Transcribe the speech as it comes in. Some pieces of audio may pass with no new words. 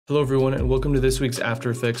Hello everyone and welcome to this week's After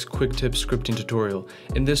Effects QuickTip scripting tutorial.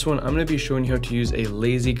 In this one, I'm going to be showing you how to use a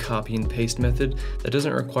lazy copy and paste method that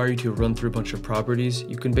doesn't require you to run through a bunch of properties.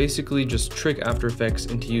 You can basically just trick After Effects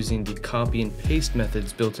into using the copy and paste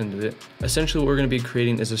methods built into it. Essentially what we're going to be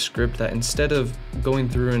creating is a script that instead of going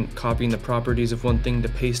through and copying the properties of one thing to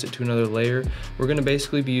paste it to another layer, we're going to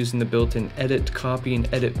basically be using the built-in edit, copy,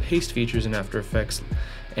 and edit paste features in After Effects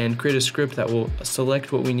and create a script that will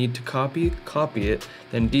select what we need to copy it,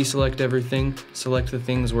 then deselect everything, select the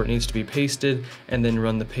things where it needs to be pasted, and then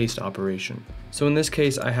run the paste operation. So in this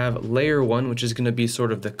case, I have layer 1, which is going to be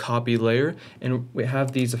sort of the copy layer, and we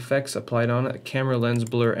have these effects applied on it, a camera lens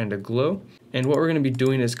blur and a glow. And what we're going to be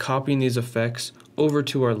doing is copying these effects over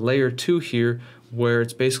to our layer 2 here, where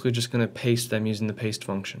it's basically just going to paste them using the paste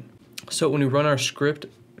function. So when we run our script,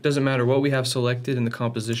 it doesn't matter what we have selected in the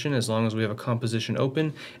composition as long as we have a composition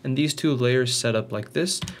open and these two layers set up like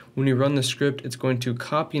this. When we run the script, it's going to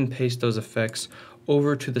copy and paste those effects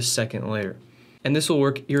over to the second layer. And this will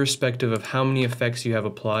work irrespective of how many effects you have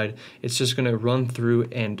applied. It's just going to run through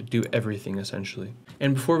and do everything essentially.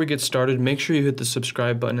 And before we get started, make sure you hit the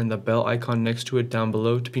subscribe button and the bell icon next to it down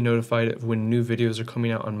below to be notified of when new videos are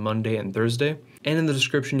coming out on Monday and Thursday. And in the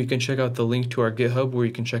description, you can check out the link to our GitHub where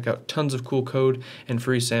you can check out tons of cool code and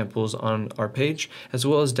free samples on our page, as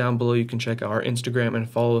well as down below you can check out our Instagram and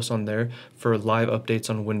follow us on there for live updates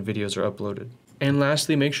on when videos are uploaded. And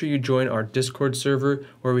lastly, make sure you join our Discord server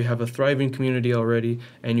where we have a thriving community already,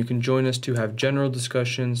 and you can join us to have general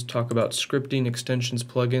discussions, talk about scripting, extensions,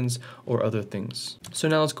 plugins, or other things. So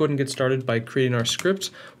now let's go ahead and get started by creating our script.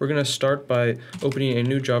 We're going to start by opening a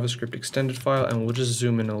new JavaScript extended file, and we'll just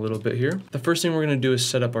zoom in a little bit here. The first thing we're going to do is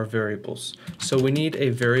set up our variables. So we need a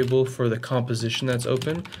variable for the composition that's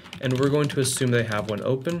open, and we're going to assume they have one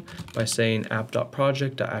open by saying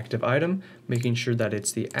app.project.activeItem, making sure that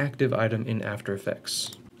it's the active item in After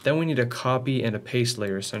Effects. Then we need a copy and a paste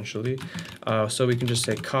layer essentially. So we can just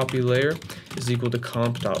say copy layer is equal to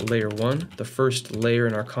comp.layer1, the first layer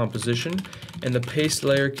in our composition, and the paste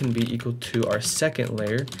layer can be equal to our second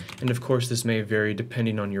layer. And of course this may vary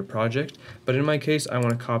depending on your project, but in my case I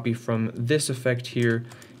want to copy from this effect here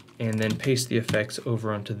and then paste the effects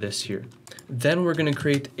over onto this here. Then we're going to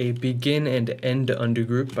create a begin and end undo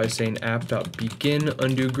group by saying app.begin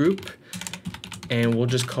undo group. And we'll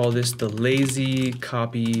just call this the lazy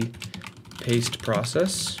copy paste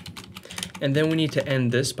process. And then we need to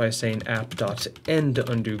end this by saying app.end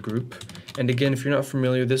undo group. And again, if you're not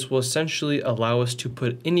familiar, this will essentially allow us to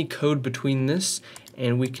put any code between this,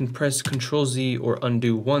 and we can press Ctrl-Z or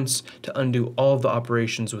undo once to undo all of the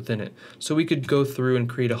operations within it. So we could go through and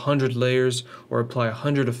create 100 layers or apply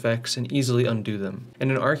 100 effects and easily undo them. And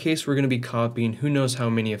in our case, we're going to be copying who knows how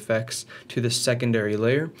many effects to the secondary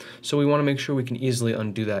layer. So we want to make sure we can easily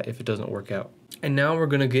undo that if it doesn't work out. And now we're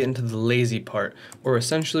going to get into the lazy part, where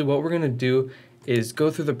essentially what we're going to do is go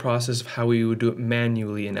through the process of how we would do it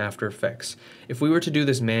manually in After Effects. If we were to do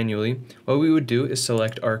this manually, what we would do is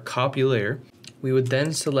select our copy layer. We would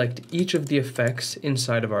then select each of the effects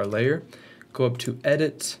inside of our layer, go up to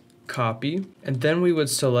Edit, Copy, and then we would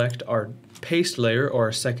select our paste layer or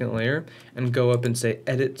our second layer and go up and say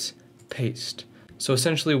Edit, Paste. So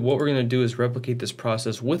essentially what we're going to do is replicate this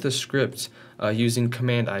process with a script using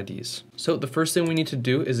command IDs. So the first thing we need to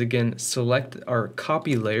do is again select our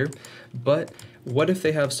copy layer, but what if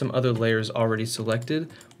they have some other layers already selected?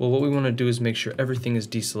 Well, what we want to do is make sure everything is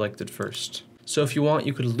deselected first. So if you want,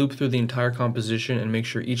 you could loop through the entire composition and make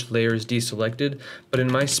sure each layer is deselected, but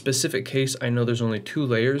in my specific case, I know there's only 2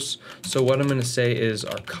 layers. So what I'm going to say is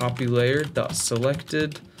our copy layer dot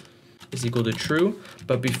selected is equal to true,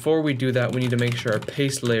 but before we do that, we need to make sure our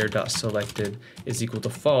paste layer dot selected is equal to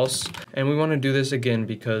false, and we want to do this again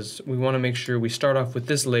because we want to make sure we start off with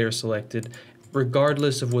this layer selected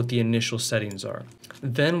regardless of what the initial settings are.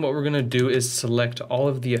 Then what we're going to do is select all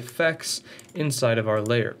of the effects inside of our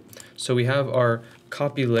layer. So we have our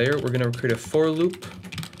copy layer. We're going to create a for loop.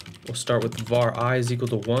 We'll start with var I is equal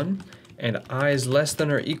to 1 and I is less than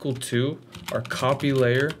or equal to our copy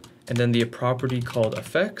layer and then the property called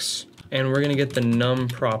effects, and we're going to get the num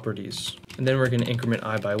properties. And then we're going to increment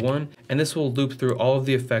I by 1, and this will loop through all of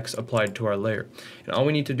the effects applied to our layer. And all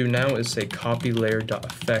we need to do now is say copy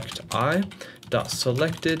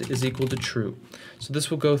layer.effect_I.selected is equal to true. So this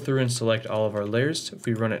will go through and select all of our layers. If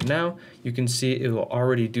we run it now, you can see it will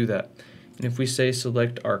already do that. And if we say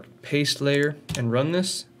select our paste layer and run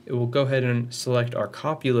this, it will go ahead and select our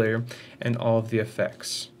copy layer and all of the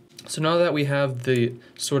effects. So now that we have the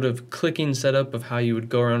sort of clicking setup of how you would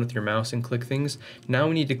go around with your mouse and click things, now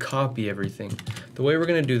we need to copy everything. The way we're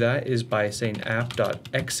going to do that is by saying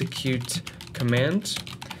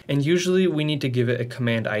app.executeCommand, And usually we need to give it a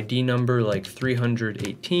command ID number like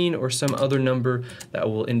 318 or some other number that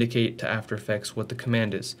will indicate to After Effects what the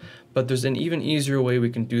command is. But there's an even easier way we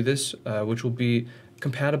can do this, which will be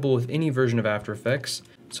compatible with any version of After Effects.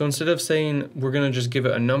 So instead of saying we're going to just give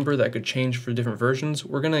it a number that could change for different versions,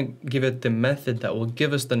 we're going to give it the method that will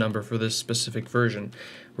give us the number for this specific version.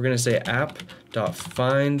 We're going to say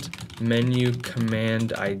app.find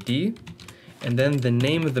menuCommand ID, and then the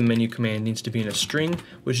name of the menu command needs to be in a string,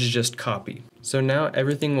 which is just copy. So now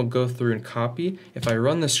everything will go through and copy. If I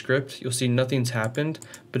run the script, you'll see nothing's happened,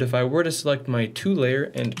 but if I were to select my 2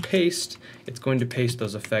 layer and paste, it's going to paste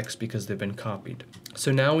those effects because they've been copied.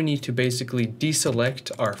 So now we need to basically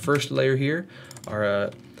deselect our first layer here.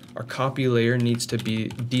 Our copy layer needs to be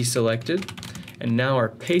deselected, and now our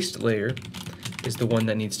paste layer is the one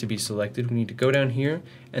that needs to be selected. We need to go down here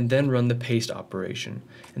and then run the paste operation.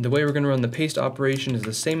 And the way we're going to run the paste operation is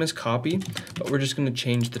the same as copy, but we're just going to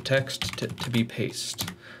change the text to be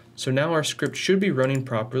paste. So now our script should be running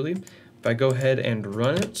properly. If I go ahead and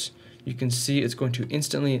run it, you can see it's going to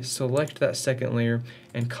instantly select that second layer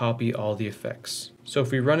and copy all the effects. So if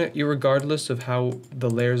we run it irregardless of how the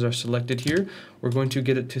layers are selected here, we're going to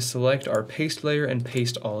get it to select our paste layer and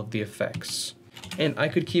paste all of the effects. And I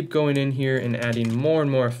could keep going in here and adding more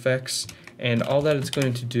and more effects, and all that it's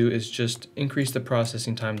going to do is just increase the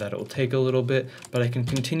processing time that it will take a little bit, but I can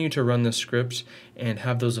continue to run the script and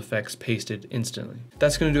have those effects pasted instantly.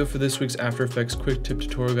 That's going to do it for this week's After Effects quick tip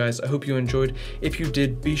tutorial, guys. I hope you enjoyed. If you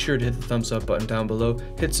did, be sure to hit the thumbs up button down below,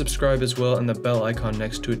 hit subscribe as well, and the bell icon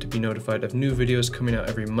next to it to be notified of new videos coming out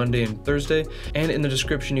every Monday and Thursday. And in the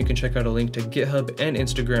description, you can check out a link to GitHub and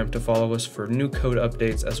Instagram to follow us for new code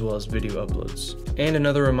updates as well as video uploads. And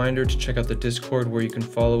another reminder to check out the Discord, where you can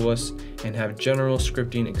follow us and have general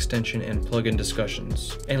scripting, extension, and plugin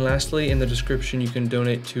discussions. And lastly, in the description, you can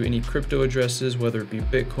donate to any crypto addresses, whether it be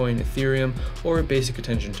Bitcoin, Ethereum, or a basic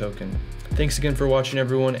attention token. Thanks again for watching,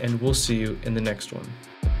 everyone, and we'll see you in the next one.